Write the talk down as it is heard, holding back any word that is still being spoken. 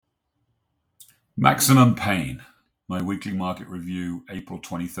Maximum pain. My weekly market review, April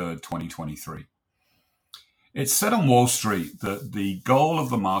 23rd, 2023. It's said on Wall Street that the goal of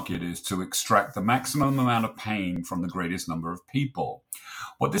the market is to extract the maximum amount of pain from the greatest number of people.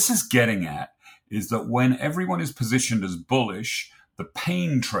 What this is getting at is that when everyone is positioned as bullish, the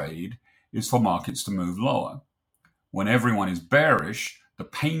pain trade is for markets to move lower. When everyone is bearish, the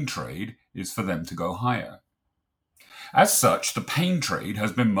pain trade is for them to go higher. As such, the pain trade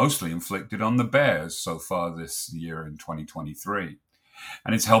has been mostly inflicted on the bears so far this year in 2023,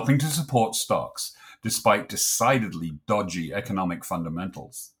 and it's helping to support stocks despite decidedly dodgy economic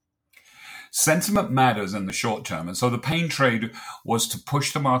fundamentals. Sentiment matters in the short term, and so the pain trade was to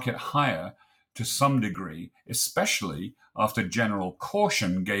push the market higher to some degree, especially after general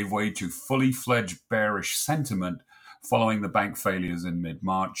caution gave way to fully-fledged bearish sentiment following the bank failures in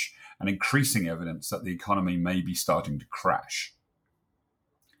mid-March and increasing evidence that the economy may be starting to crash.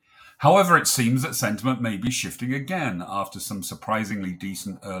 However, it seems that sentiment may be shifting again after some surprisingly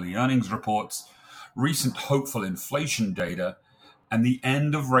decent early earnings reports, recent hopeful inflation data, and the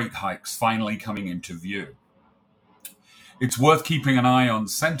end of rate hikes finally coming into view. It's worth keeping an eye on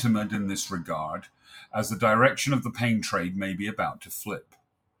sentiment in this regard, as the direction of the pain trade may be about to flip.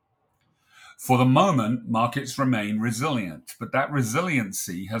 For the moment, markets remain resilient, but that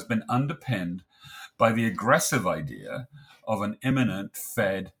resiliency has been underpinned by the aggressive idea of an imminent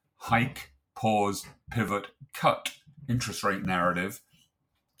Fed hike, pause, pivot, cut interest rate narrative,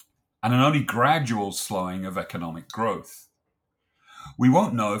 and an only gradual slowing of economic growth. We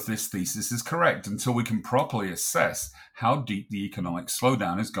won't know if this thesis is correct until we can properly assess how deep the economic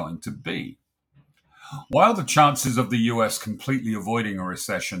slowdown is going to be. While the chances of the US completely avoiding a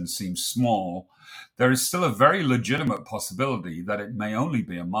recession seem small, there is still a very legitimate possibility that it may only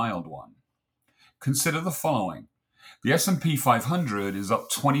be a mild one. Consider the following. The S&P 500 is up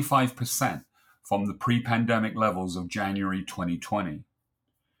 25% from the pre-pandemic levels of January 2020.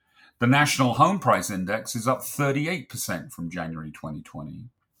 The National Home Price Index is up 38% from January 2020.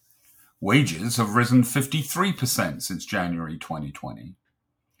 Wages have risen 53% since January 2020.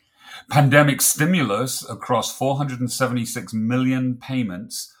 Pandemic stimulus across 476 million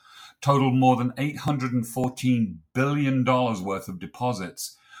payments totaled more than $814 billion worth of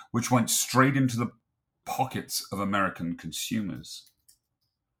deposits, which went straight into the pockets of American consumers.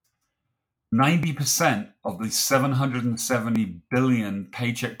 90% of the $770 billion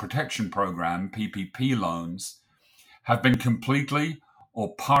Paycheck Protection Program, PPP loans, have been completely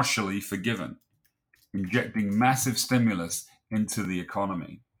or partially forgiven, injecting massive stimulus into the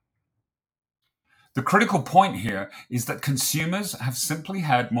economy. The critical point here is that consumers have simply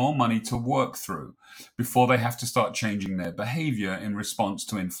had more money to work through before they have to start changing their behavior in response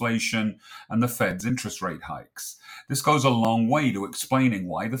to inflation and the Fed's interest rate hikes. This goes a long way to explaining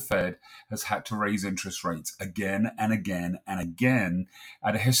why the Fed has had to raise interest rates again and again and again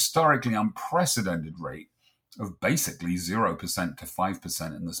at a historically unprecedented rate of basically 0% to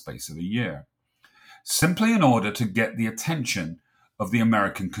 5% in the space of a year, simply in order to get the attention of the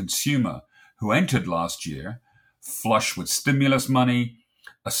American consumer, who entered last year flush with stimulus money,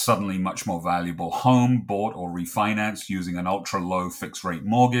 a suddenly much more valuable home bought or refinanced using an ultra-low fixed-rate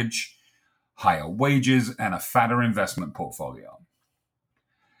mortgage, higher wages, and a fatter investment portfolio.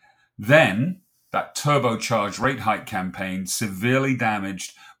 Then, that turbocharged rate hike campaign severely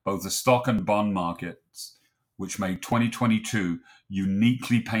damaged both the stock and bond markets, which made 2022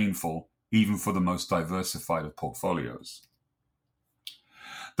 uniquely painful even for the most diversified of portfolios.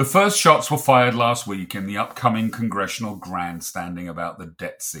 The first shots were fired last week in the upcoming congressional grandstanding about the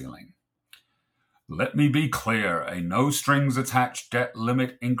debt ceiling. Let me be clear, a no-strings-attached debt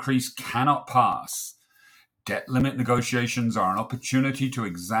limit increase cannot pass. Debt limit negotiations are an opportunity to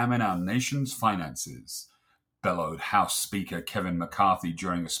examine our nation's finances, bellowed House Speaker Kevin McCarthy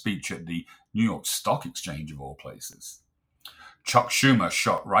during a speech at the New York Stock Exchange of all places. Chuck Schumer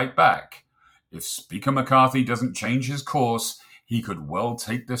shot right back. If Speaker McCarthy doesn't change his course, he could well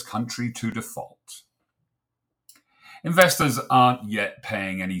take this country to default. Investors aren't yet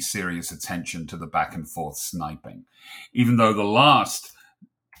paying any serious attention to the back and forth sniping, even though the last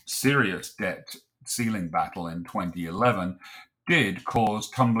serious debt ceiling battle in 2011 did cause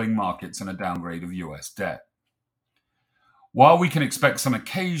tumbling markets and a downgrade of US debt. While we can expect some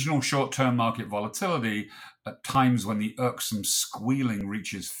occasional short-term market volatility at times when the irksome squealing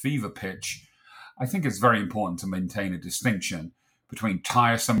reaches fever pitch, I think it's very important to maintain a distinction between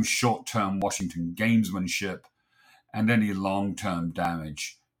tiresome short-term Washington gamesmanship and any long-term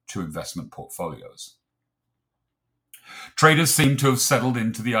damage to investment portfolios. Traders seem to have settled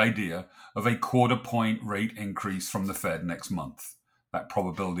into the idea of a quarter-point rate increase from the Fed next month. That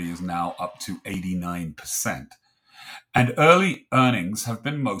probability is now up to 89%. And early earnings have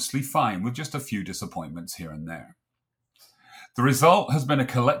been mostly fine, with just a few disappointments here and there. The result has been a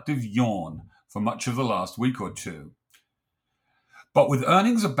collective yawn for much of the last week or two. But with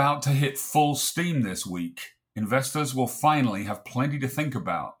earnings about to hit full steam this week, investors will finally have plenty to think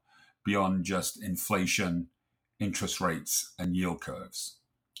about beyond just inflation, interest rates, and yield curves.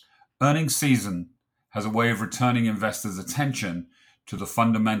 Earnings season has a way of returning investors' attention to the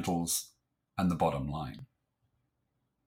fundamentals and the bottom line.